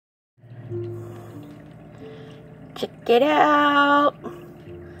Check it out.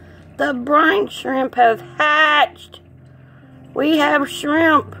 The brine shrimp have hatched. We have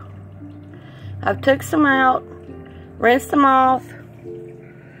shrimp. I've took some out, rinsed them off,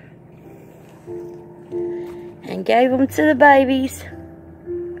 and gave them to the babies.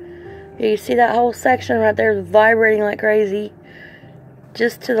 You see that whole section right there is vibrating like crazy.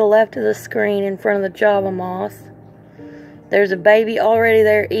 Just to the left of the screen in front of the Java moss. There's a baby already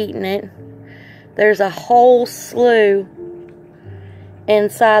there eating it. There's a whole slew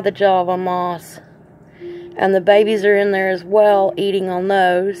inside the Java moss. And the babies are in there as well, eating on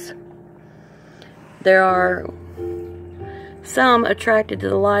those. There are some attracted to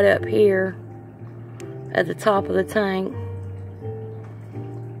the light up here at the top of the tank,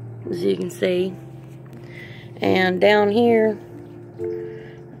 as you can see. And down here,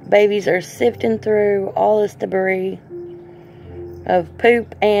 babies are sifting through all this debris of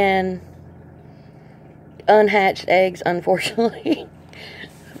poop and unhatched eggs, unfortunately,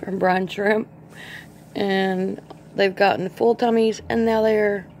 from brine shrimp. And they've gotten full tummies, and now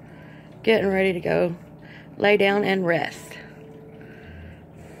they're getting ready to go lay down and rest.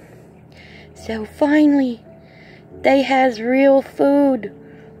 So finally, they has real food.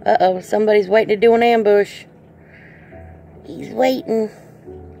 Uh-oh, somebody's waiting to do an ambush. He's waiting.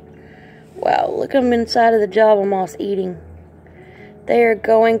 Wow, look at them inside of the Java moss eating. They are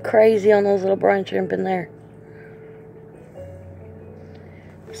going crazy on those little brine shrimp in there.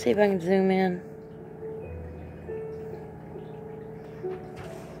 Let's see if I can zoom in.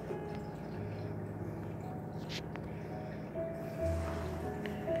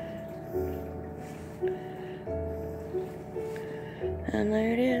 And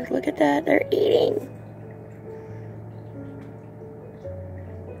there it is. Look at that. They're eating.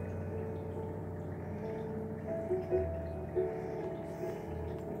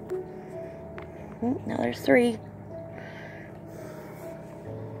 Now there's 3,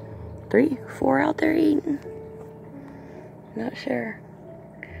 4 out there eating. Not sure.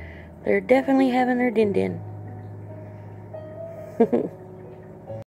 They're definitely having their din-din.